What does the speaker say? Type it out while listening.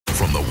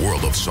From the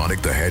world of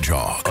Sonic the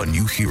Hedgehog, a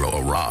new hero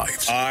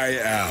arrives. I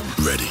am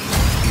ready.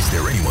 Is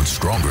there anyone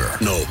stronger?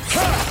 No.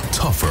 Ha!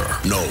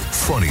 Tougher? No.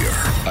 Funnier?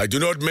 I do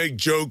not make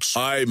jokes.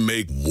 I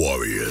make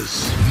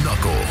warriors.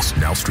 Knuckles,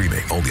 now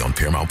streaming only on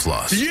Paramount+.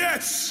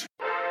 Yes!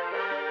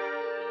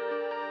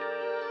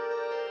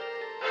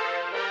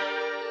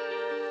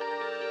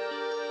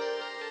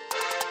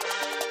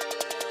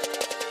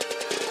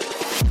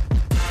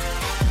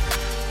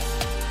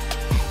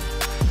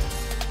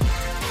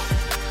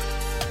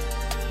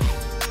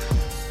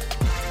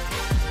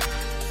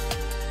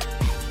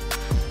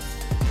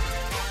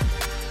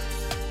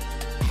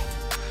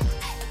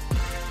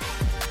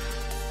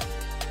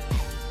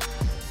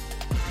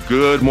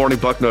 Good morning,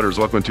 Bucknutters.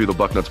 Welcome to the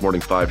Bucknuts Morning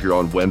 5 here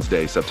on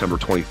Wednesday, September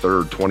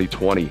 23rd,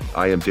 2020.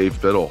 I am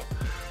Dave Biddle.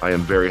 I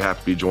am very happy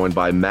to be joined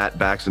by Matt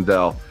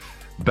Baxendell.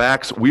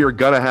 Bax, we are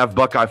going to have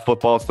Buckeye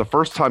football. It's the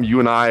first time you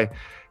and I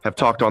have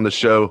talked on the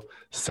show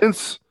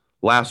since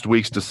last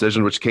week's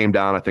decision, which came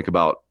down, I think,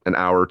 about an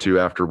hour or two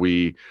after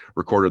we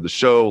recorded the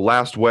show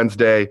last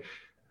Wednesday.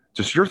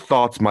 Just your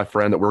thoughts, my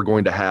friend, that we're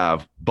going to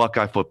have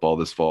Buckeye football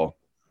this fall.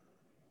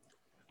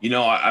 You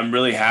know, I'm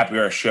really happy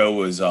our show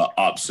was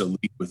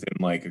obsolete within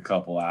like a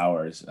couple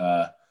hours.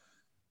 I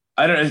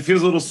don't know. It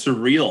feels a little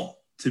surreal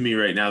to me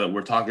right now that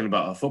we're talking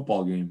about a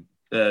football game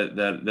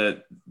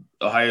that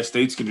Ohio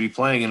State's going to be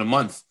playing in a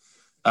month.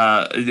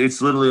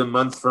 It's literally a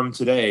month from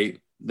today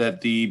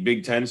that the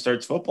Big Ten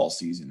starts football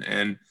season.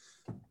 And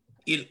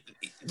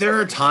there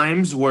are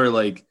times where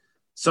like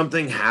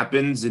something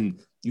happens and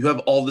you have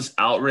all this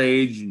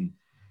outrage, and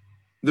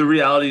the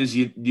reality is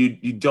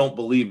you don't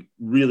believe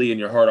really in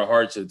your heart of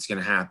hearts that it's going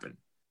to happen.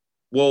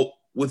 Well,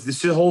 with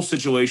this whole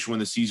situation when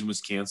the season was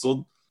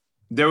canceled,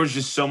 there was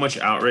just so much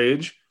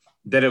outrage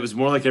that it was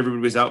more like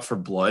everybody was out for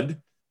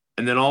blood.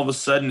 And then all of a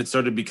sudden it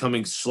started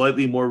becoming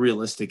slightly more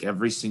realistic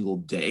every single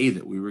day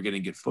that we were going to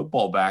get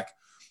football back,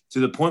 to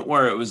the point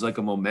where it was like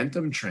a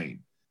momentum train.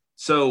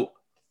 So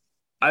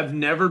I've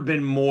never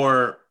been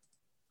more,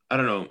 I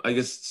don't know, I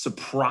guess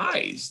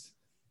surprised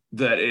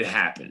that it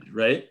happened,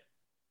 right?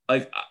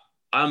 Like,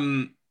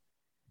 I'm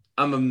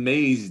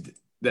amazed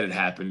that it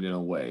happened in a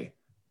way,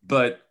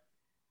 but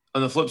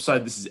on the flip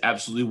side, this is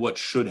absolutely what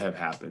should have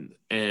happened.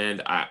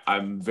 And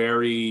I'm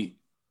very,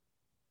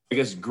 I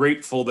guess,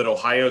 grateful that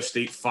Ohio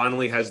State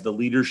finally has the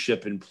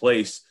leadership in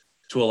place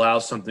to allow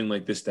something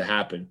like this to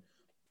happen.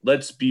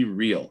 Let's be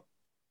real.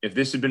 If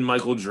this had been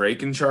Michael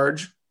Drake in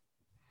charge,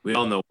 we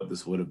all know what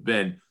this would have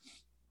been.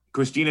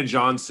 Kristina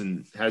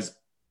Johnson has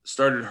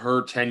started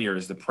her tenure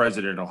as the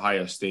president of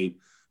Ohio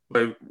State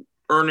by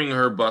earning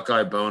her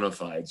Buckeye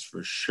bonafides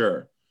for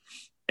sure.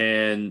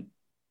 And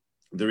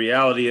the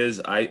reality is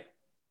I'm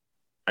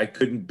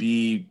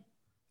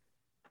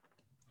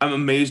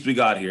amazed we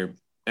got here.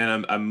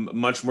 And I'm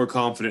much more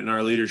confident in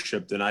our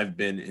leadership than I've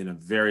been in a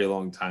very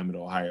long time at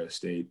Ohio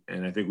State.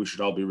 And I think we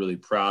should all be really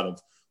proud of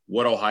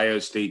what Ohio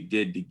State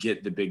did to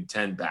get the Big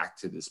Ten back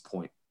to this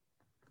point.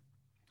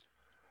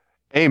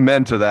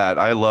 Amen to that.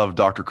 I love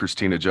Dr.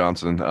 Kristina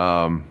Johnson.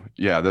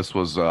 This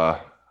was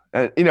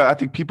and, I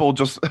think people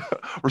just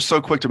were so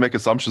quick to make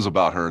assumptions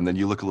about her. And then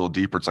you look a little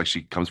deeper. It's like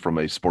she comes from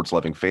a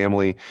sports-loving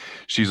family.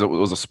 She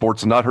was a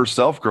sports nut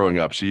herself growing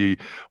up. She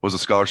was a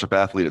scholarship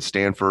athlete at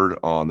Stanford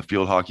on the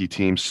field hockey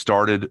team,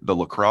 started the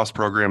lacrosse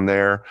program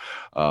there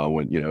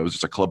when, it was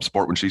just a club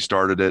sport when she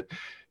started it.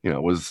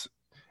 Was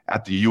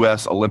at the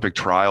U.S. Olympic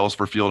trials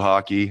for field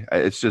hockey.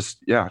 It's just,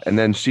 yeah. And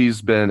then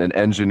she's been an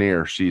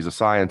engineer. She's a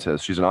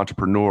scientist. She's an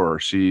entrepreneur.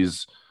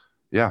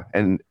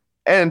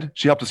 And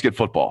she helped us get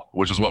football,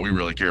 which is what we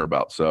really care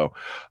about. So,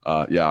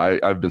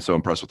 I've been so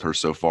impressed with her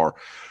so far.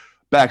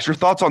 Bax, your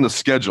thoughts on the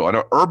schedule? I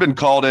know Urban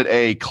called it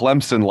a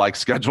Clemson-like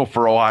schedule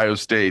for Ohio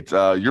State.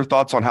 Your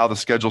thoughts on how the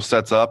schedule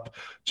sets up?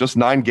 Just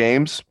 9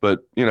 games, but,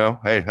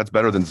 hey, that's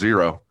better than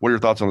 0. What are your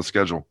thoughts on the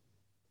schedule?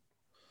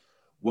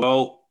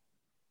 Well,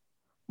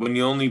 when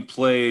you only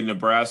play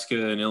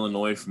Nebraska and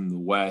Illinois from the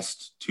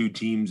West, 2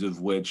 teams of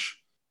which,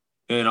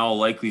 in all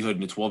likelihood,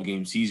 in a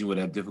 12-game season would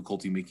have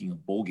difficulty making a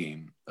bowl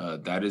game.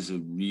 That is a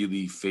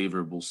really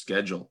favorable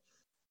schedule.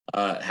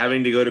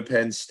 Having to go to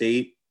Penn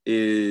State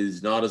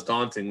is not as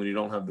daunting when you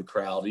don't have the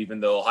crowd, even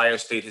though Ohio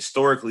State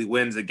historically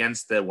wins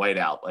against the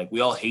whiteout. Like,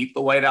 we all hate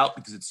the whiteout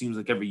because it seems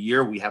like every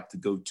year we have to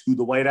go to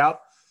the whiteout.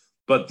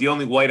 But the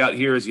only whiteout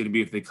here is going to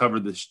be if they cover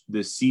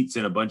the seats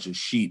in a bunch of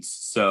sheets.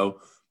 So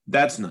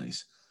that's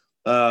nice.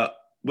 But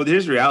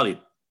here's the reality.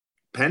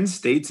 Penn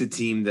State's a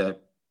team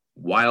that,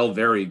 while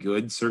very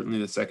good, certainly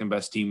the second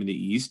best team in the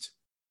East,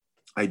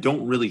 I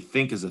don't really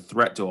think is a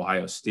threat to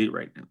Ohio State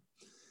right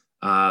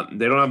now.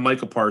 They don't have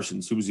Micah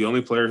Parsons, who was the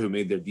only player who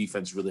made their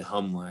defense really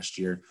hum last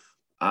year.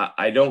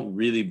 I don't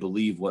really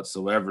believe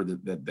whatsoever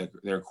that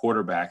their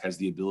quarterback has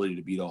the ability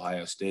to beat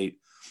Ohio State.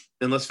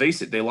 And let's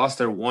face it, they lost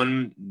their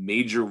one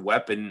major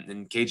weapon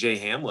in KJ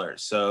Hamler.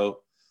 So,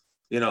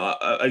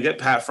 I get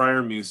Pat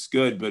Fryermuth's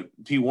good, but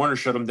P. Warner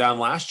shut him down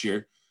last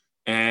year.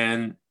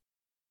 And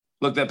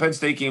look, that Penn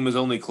State game was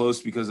only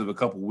close because of a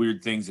couple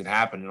weird things that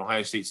happened, and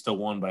Ohio State still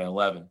won by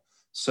 11.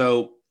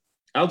 So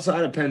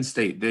outside of Penn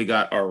State, they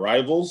got our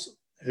rivals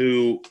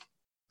who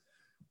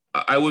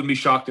I wouldn't be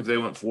shocked if they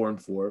went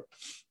 4-4.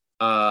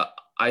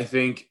 I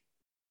think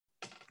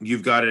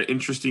you've got an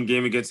interesting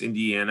game against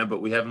Indiana,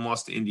 but we haven't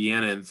lost to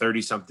Indiana in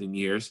 30-something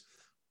years.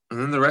 And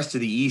then the rest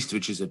of the East,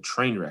 which is a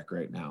train wreck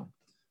right now.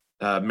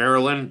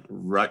 Maryland,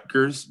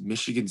 Rutgers,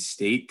 Michigan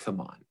State. Come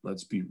on,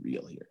 let's be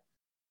real here.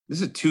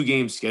 This is a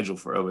 2-game schedule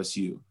for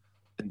OSU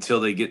until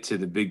they get to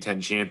the Big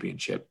Ten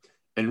championship.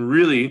 And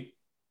really,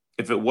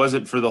 if it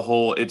wasn't for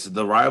it's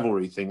the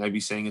rivalry thing, I'd be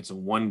saying it's a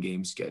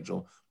 1-game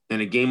schedule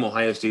and a game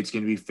Ohio State's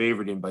going to be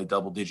favored in by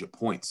double-digit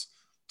points.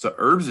 So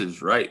Herbs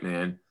is right,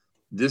 man.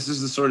 This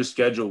is the sort of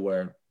schedule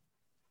where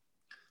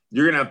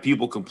you're going to have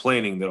people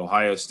complaining that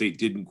Ohio State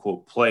didn't,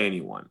 quote, play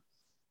anyone.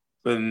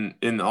 But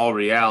in all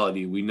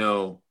reality, we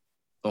know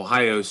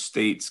Ohio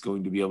State's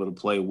going to be able to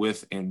play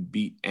with and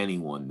beat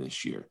anyone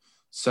this year.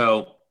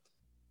 So,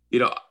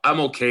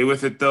 I'm okay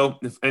with it, though.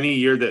 If any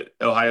year that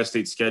Ohio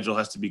State's schedule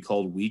has to be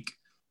called weak,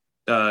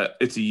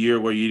 it's a year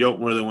where you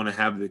don't really want to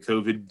have the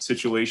COVID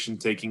situation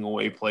taking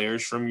away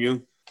players from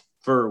you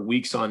for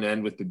weeks on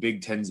end with the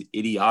Big Ten's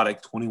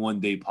idiotic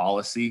 21-day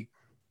policy.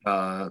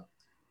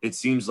 It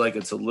seems like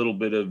it's a little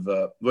bit of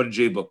what did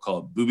J-Book call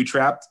it?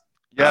 Booby-trapped?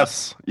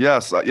 Yes. Yeah,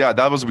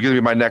 that was going to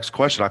be my next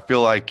question. I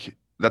feel like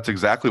that's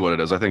exactly what it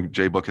is. I think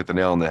J-Book hit the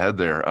nail on the head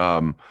there.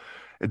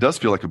 It does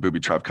feel like a booby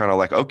trap, kind of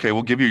like, okay,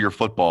 we'll give you your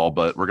football,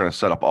 but we're going to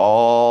set up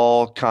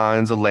all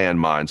kinds of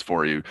landmines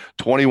for you.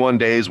 21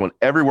 days when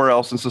everywhere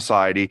else in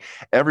society,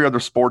 every other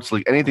sports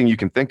league, anything you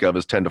can think of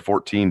is 10 to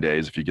 14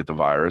 days if you get the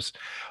virus.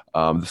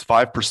 This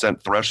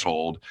 5%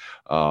 threshold,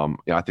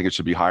 I think it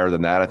should be higher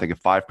than that. I think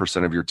if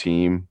 5% of your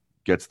team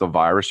gets the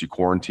virus, you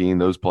quarantine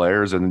those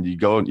players and you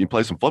go and you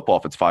play some football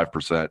if it's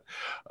 5%.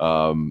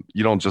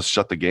 You don't just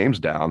shut the games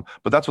down,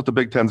 but that's what the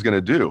Big Ten's going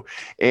to do.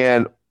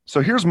 And so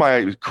here's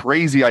my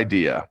crazy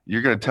idea.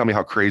 You're going to tell me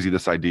how crazy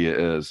this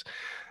idea is.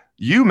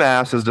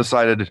 UMass has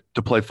decided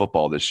to play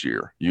football this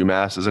year.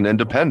 UMass is an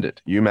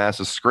independent.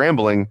 UMass is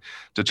scrambling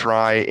to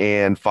try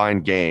and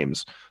find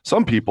games.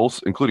 Some people,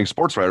 including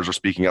sports writers, are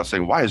speaking out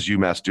saying, why is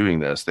UMass doing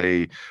this?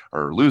 They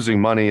are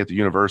losing money at the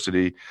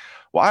university.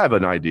 Well, I have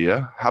an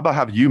idea. How about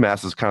have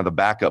UMass as kind of the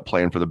backup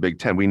plan for the Big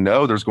Ten? We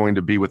know there's going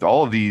to be, with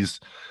all of these,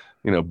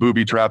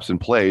 booby traps in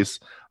place,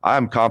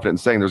 I'm confident in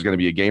saying there's going to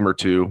be a game or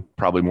two,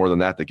 probably more than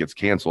that gets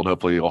canceled.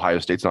 Hopefully Ohio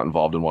State's not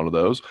involved in one of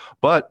those.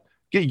 But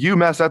get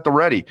UMass at the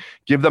ready.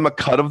 Give them a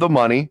cut of the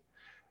money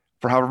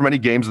for however many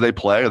games they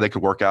play, or they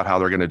could work out how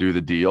they're going to do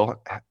the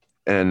deal.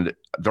 And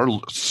they're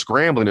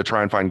scrambling to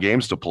try and find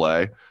games to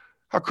play.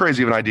 How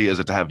crazy of an idea is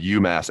it to have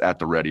UMass at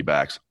the ready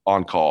backs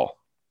on call?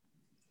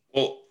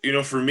 Well,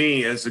 for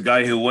me, as a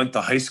guy who went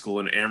to high school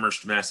in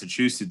Amherst,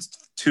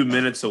 Massachusetts, 2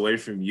 minutes away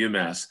from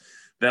UMass,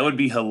 that would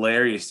be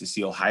hilarious to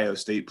see Ohio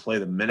State play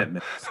the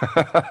Minutemen.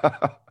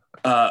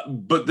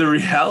 But the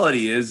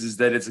reality is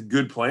that it's a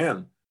good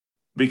plan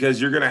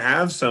because you're going to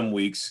have some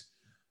weeks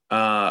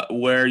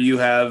where you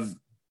have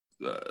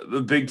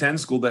the Big Ten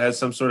school that has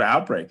some sort of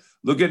outbreak.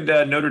 Look at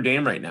Notre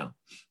Dame right now.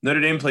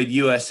 Notre Dame played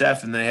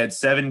USF, and they had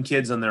 7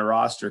 kids on their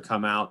roster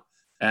come out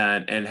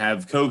and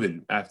have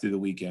COVID after the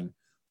weekend.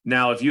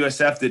 Now, if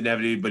USF didn't have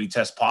anybody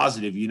test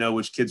positive,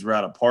 which kids were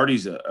out at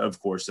parties, of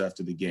course,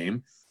 after the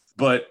game.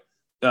 But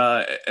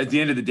at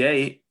the end of the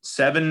day,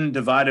 7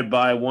 divided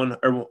by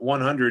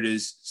 100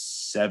 is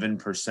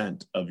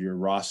 7% of your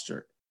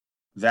roster.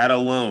 That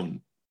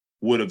alone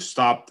would have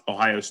stopped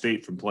Ohio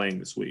State from playing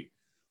this week.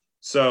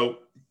 So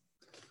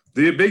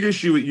the big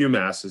issue with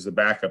UMass as the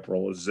backup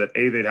role is that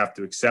A, they'd have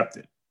to accept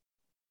it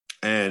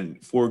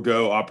and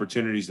forego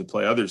opportunities to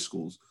play other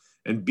schools.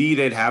 And B,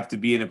 they'd have to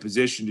be in a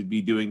position to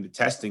be doing the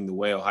testing the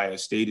way Ohio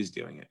State is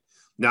doing it.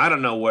 Now, I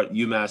don't know what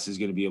UMass is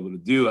going to be able to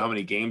do, how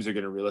many games they're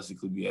going to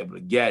realistically be able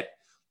to get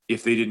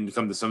if they didn't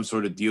come to some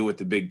sort of deal with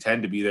the Big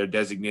Ten to be their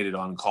designated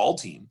on-call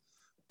team.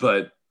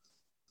 But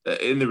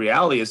in the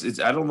reality is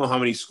I don't know how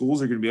many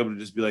schools are going to be able to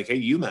just be like,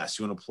 hey, UMass,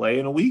 you want to play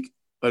in a week?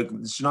 Like,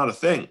 it's not a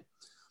thing.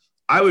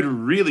 I would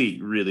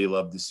really, really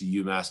love to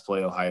see UMass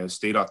play Ohio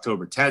State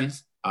October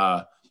 10th.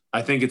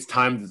 I think it's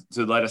time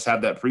to let us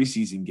have that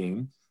preseason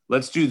game.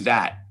 Let's do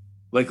that.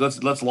 Like,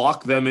 let's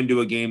lock them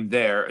into a game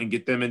there and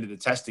get them into the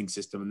testing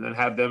system and then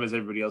have them as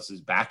everybody else's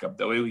backup.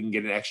 That way we can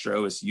get an extra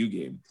OSU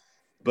game.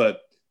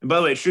 And by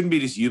the way, it shouldn't be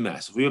just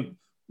UMass. If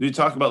we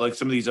talk about like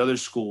some of these other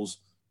schools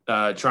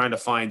trying to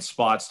find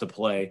spots to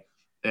play.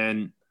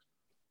 And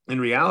in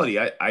reality,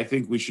 I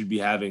think we should be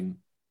having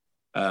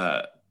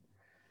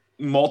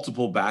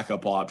multiple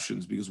backup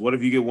options, because what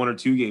if you get 1 or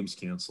 2 games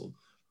canceled?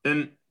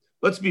 And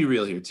let's be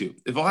real here too.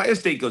 If Ohio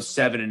State goes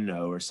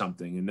 7-0 or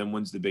something and then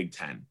wins the Big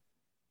Ten,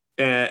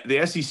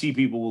 the SEC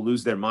people will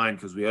lose their mind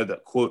because we had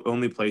that quote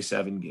only play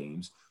 7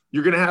 games.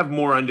 You're going to have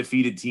more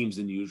undefeated teams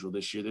than usual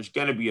this year. There's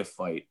going to be a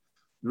fight.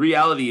 The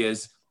reality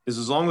is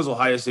as long as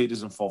Ohio State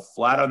doesn't fall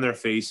flat on their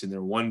face in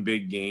their 1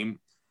 big game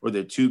or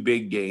their 2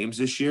 big games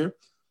this year,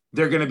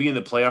 they're going to be in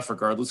the playoff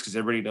regardless, because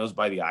everybody knows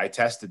by the eye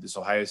test that this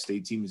Ohio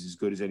State team is as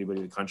good as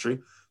anybody in the country.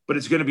 But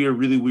it's going to be a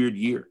really weird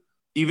year,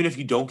 even if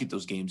you don't get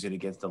those games in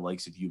against the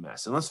likes of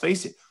UMass. And let's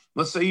face it,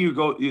 let's say you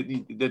go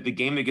that the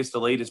game that gets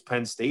delayed is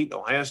Penn State.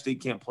 Ohio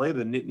State can't play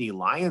the Nittany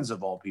Lions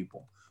of all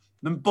people.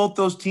 then both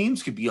those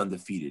teams could be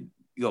undefeated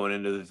going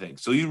into the thing.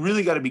 So you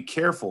really got to be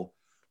careful.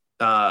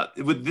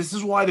 This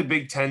is why the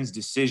Big Ten's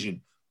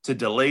decision to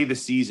delay the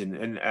season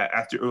and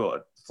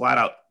after flat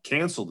out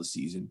cancel the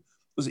season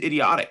was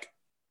idiotic.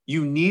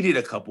 You needed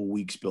a couple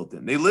weeks built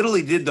in. They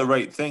literally did the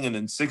right thing, and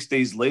then 6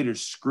 days later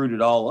screwed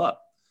it all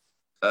up.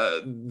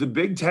 The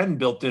Big Ten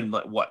built in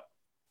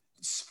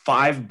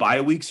 5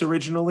 bye weeks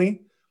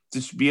originally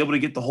to be able to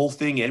get the whole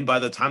thing in by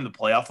the time the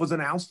playoff was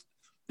announced.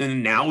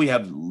 And now we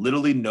have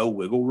literally no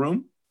wiggle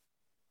room.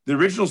 The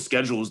original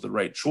schedule was the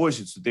right choice.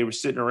 It's that they were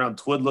sitting around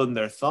twiddling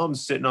their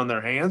thumbs, sitting on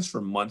their hands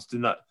for months to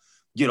not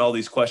get all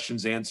these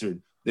questions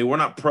answered. They were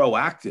not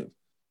proactive.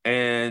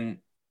 And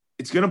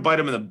it's going to bite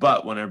them in the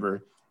butt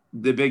whenever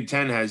the Big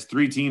Ten has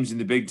 3 teams in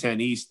the Big Ten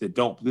East that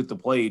don't get to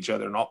play each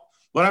other. And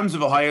what happens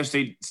if Ohio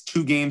State's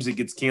 2 games that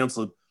gets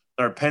canceled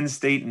are Penn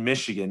State and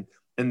Michigan,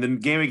 and the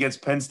game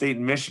against Penn State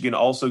and Michigan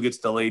also gets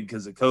delayed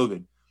because of COVID?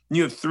 And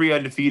you have 3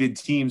 undefeated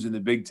teams in the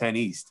Big Ten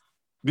East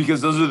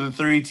because those are the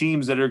 3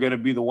 teams that are going to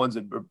be the ones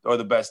that are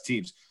the best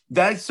teams.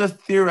 That's a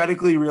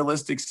theoretically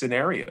realistic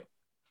scenario.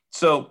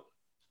 So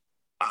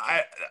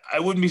I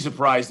wouldn't be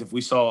surprised if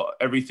we saw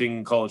everything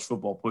in college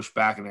football pushed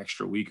back an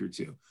extra week or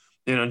 2.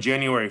 And on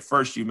January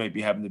 1st, you might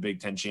be having the Big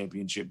Ten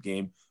championship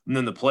game. And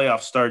then the playoff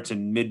starts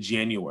in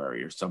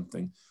mid-January or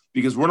something,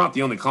 because we're not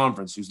the only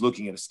conference who's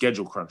looking at a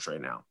schedule crunch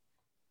right now.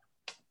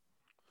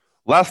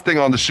 Last thing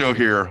on the show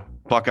here,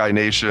 Buckeye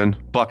Nation,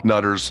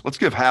 Bucknutters, let's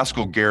give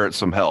Haskell Garrett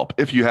some help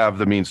if you have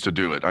the means to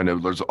do it. I know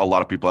there's a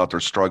lot of people out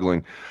there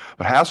struggling,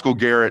 but Haskell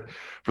Garrett,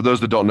 for those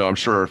that don't know, I'm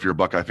sure if you're a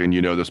Buckeye fan,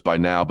 you know this by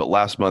now, but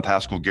last month,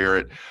 Haskell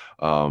Garrett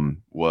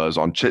was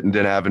on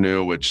Chittenden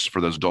Avenue, which for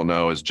those who don't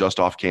know is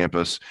just off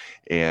campus,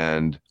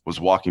 and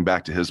was walking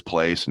back to his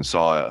place and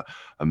saw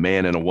a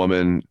man and a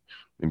woman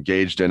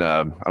engaged in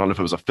I don't know if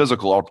it was a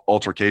physical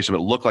altercation,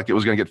 but it looked like it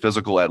was going to get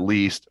physical at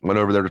least. Went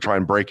over there to try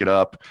and break it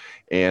up,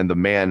 and the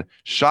man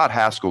shot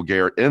Haskell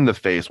Garrett in the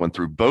face, went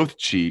through both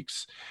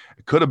cheeks.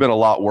 It could have been a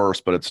lot worse,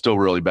 but it's still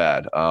really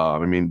bad.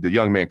 I mean, the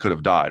young man could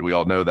have died. We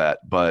all know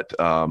that. But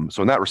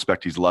so in that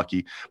respect, he's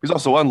lucky. He's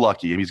also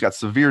unlucky. He's got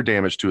severe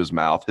damage to his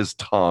mouth, his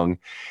tongue,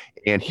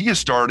 and he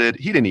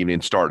didn't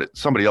even start it.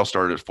 Somebody else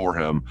started it for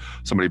him.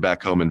 Somebody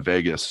back home in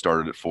Vegas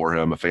started it for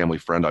him, a family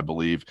friend, I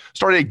believe.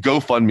 Started a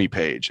GoFundMe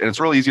page, and it's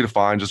really easy to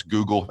find. Just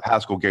Google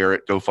Haskell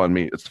Garrett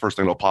GoFundMe. It's the first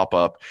thing that'll pop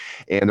up,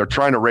 and they're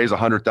trying to raise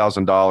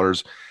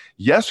 $100,000.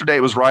 Yesterday,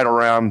 it was right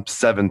around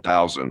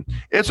 7,000.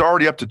 It's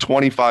already up to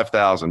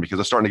 25,000 because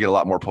it's starting to get a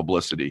lot more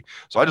publicity.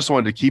 So I just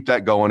wanted to keep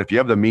that going. If you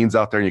have the means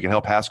out there and you can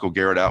help Haskell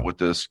Garrett out with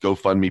this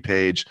GoFundMe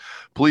page,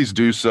 please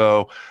do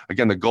so.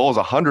 Again, the goal is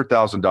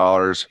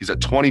 $100,000. He's at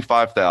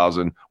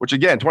 25,000, which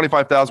again,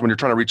 25,000 when you're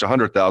trying to reach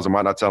 100,000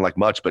 might not sound like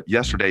much, but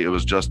yesterday it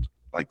was just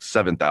like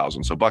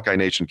 7,000. So Buckeye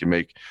Nation can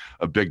make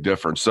a big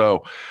difference.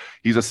 So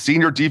he's a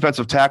senior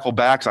defensive tackle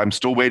back. I'm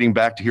still waiting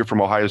back to hear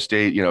from Ohio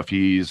State, if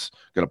he's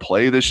going to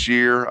play this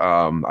year.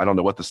 I don't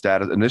know what the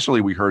status.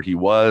 Initially, we heard he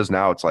was.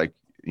 Now it's like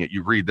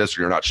you read this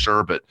or you're not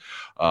sure. But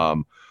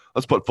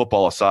let's put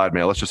football aside,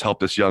 man. Let's just help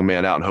this young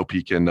man out and hope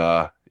he can,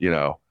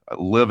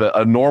 live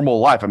a normal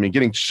life. I mean,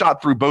 getting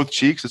shot through both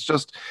cheeks,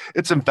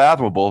 it's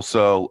unfathomable.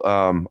 So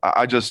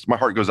my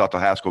heart goes out to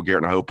Haskell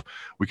Garrett, and I hope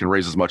we can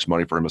raise as much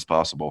money for him as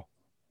possible.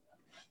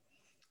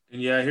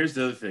 And yeah, here's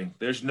the other thing.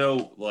 There's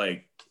no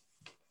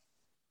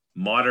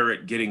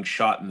moderate getting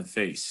shot in the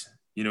face.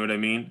 You know what I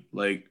mean?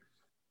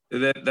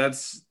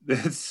 That's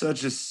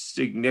such a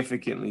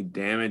significantly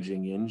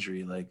damaging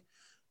injury.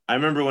 I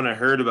remember when I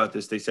heard about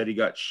this, they said he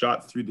got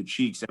shot through the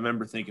cheeks. I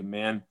remember thinking,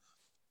 man,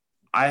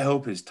 I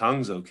hope his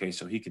tongue's okay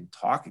so he can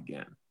talk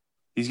again.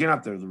 He's going to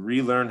have to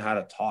relearn how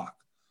to talk.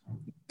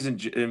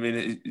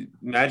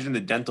 Imagine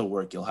the dental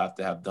work you'll have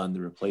to have done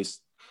to replace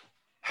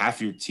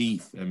half your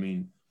teeth. I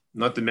mean,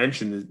 not to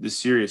mention the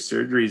serious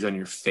surgeries on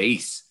your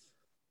face.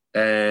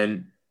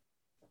 And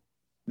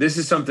this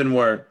is something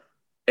where,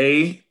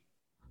 he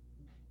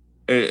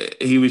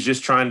was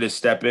just trying to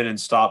step in and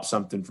stop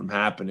something from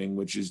happening,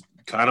 which is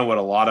kind of what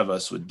a lot of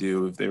us would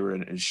do if they were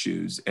in his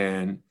shoes.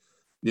 And,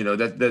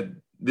 that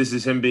this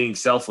is him being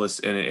selfless,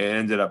 and it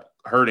ended up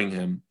hurting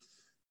him.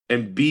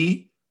 And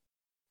B,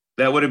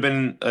 that would have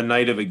been a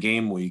night of a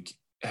game week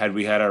had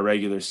we had our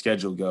regular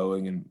schedule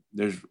going, and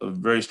there's a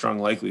very strong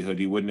likelihood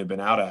he wouldn't have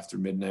been out after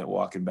midnight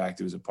walking back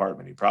to his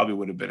apartment. He probably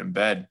would have been in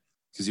bed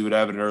because he would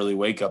have an early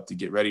wake up to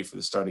get ready for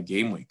the start of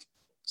game week.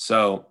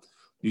 So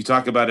you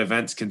talk about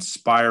events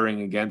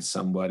conspiring against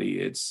somebody.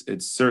 It's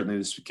certainly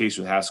this case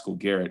with Haskell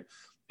Garrett.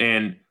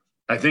 And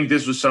I think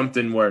this was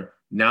something where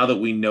now that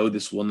we know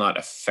this will not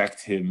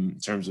affect him in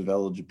terms of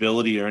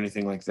eligibility or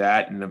anything like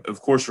that. And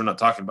of course, we're not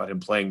talking about him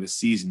playing this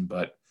season,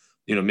 but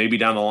maybe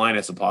down the line,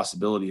 it's a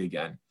possibility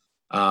again.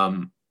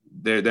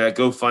 That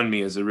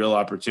GoFundMe is a real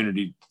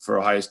opportunity for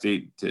Ohio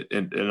State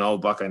and all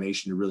Buckeye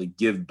Nation to really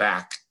give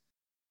back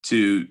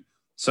to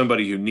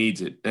somebody who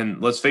needs it. And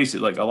let's face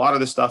it, a lot of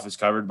this stuff is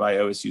covered by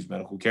OSU's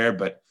medical care,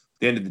 but at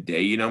the end of the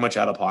day, you know how much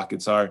out of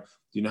pockets are? Do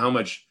you know how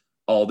much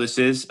all this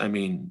is? I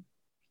mean,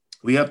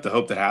 we have to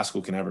hope that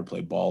Haskell can ever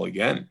play ball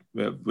again.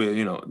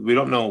 We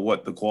don't know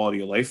what the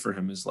quality of life for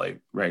him is like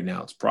right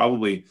now. It's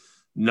probably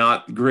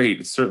not great.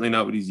 It's certainly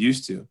not what he's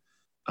used to.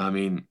 I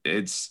mean,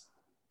 it's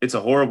a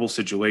horrible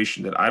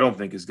situation that I don't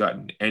think has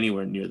gotten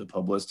anywhere near the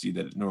publicity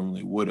that it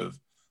normally would have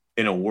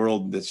in a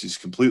world that's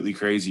just completely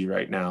crazy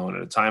right now. And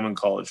at a time in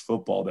college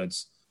football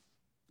that's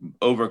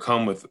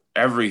overcome with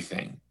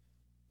everything.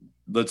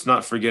 Let's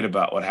not forget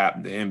about what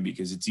happened to him,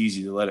 because it's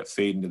easy to let it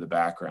fade into the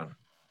background.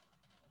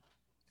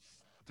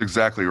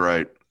 Exactly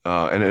right.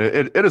 And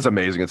it is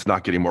amazing it's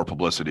not getting more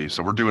publicity.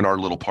 So we're doing our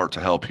little part to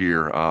help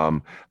here.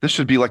 This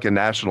should be like a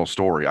national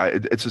story.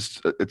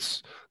 It's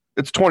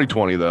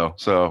 2020 though.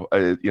 So,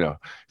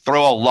 throw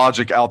all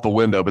logic out the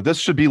window, but this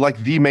should be like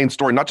the main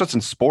story, not just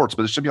in sports,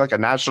 but it should be like a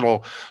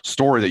national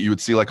story that you would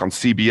see like on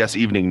CBS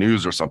Evening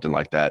News or something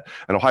like that.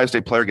 An Ohio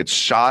State player gets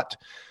shot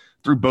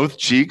through both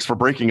cheeks for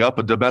breaking up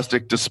a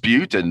domestic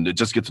dispute, and it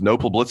just gets no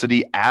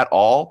publicity at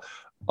all.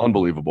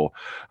 Unbelievable.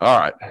 All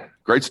right.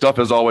 Great stuff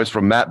as always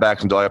from Matt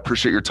Baxendell. I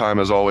appreciate your time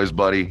as always,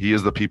 buddy. He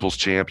is the people's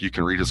champ. You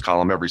can read his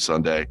column every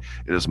Sunday.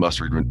 It is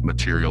must-read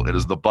material. It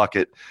is the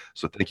bucket.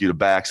 So thank you to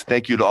Bax.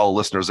 Thank you to all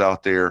listeners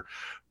out there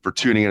for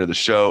tuning into the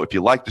show. If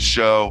you like the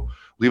show,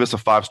 leave us a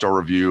 5-star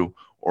review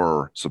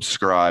or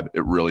subscribe.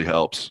 It really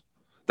helps.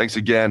 Thanks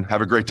again.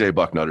 Have a great day,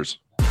 Bucknutters.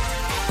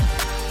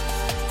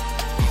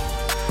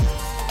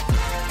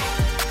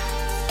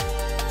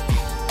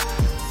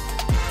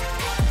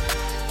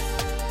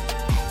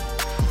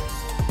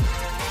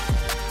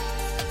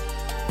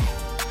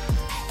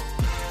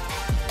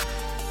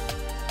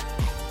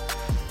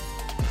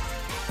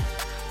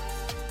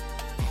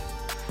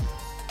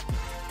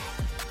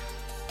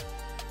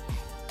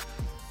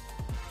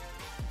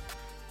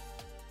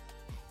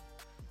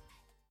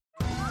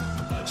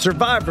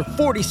 Survivor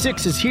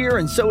 46 is here,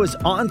 and so is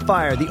On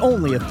Fire, the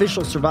only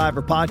official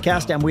Survivor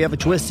podcast, and we have a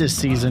twist this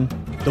season.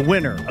 The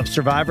winner of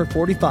Survivor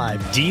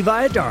 45, Dee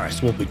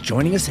Valladares, will be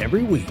joining us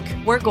every week.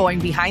 We're going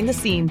behind the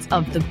scenes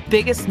of the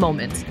biggest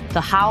moments, the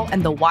how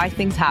and the why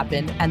things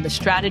happen, and the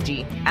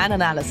strategy and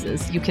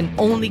analysis you can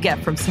only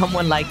get from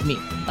someone like me,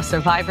 a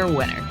Survivor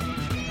winner.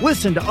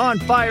 Listen to On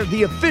Fire,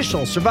 the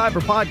official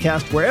Survivor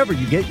podcast, wherever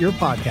you get your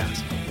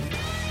podcasts.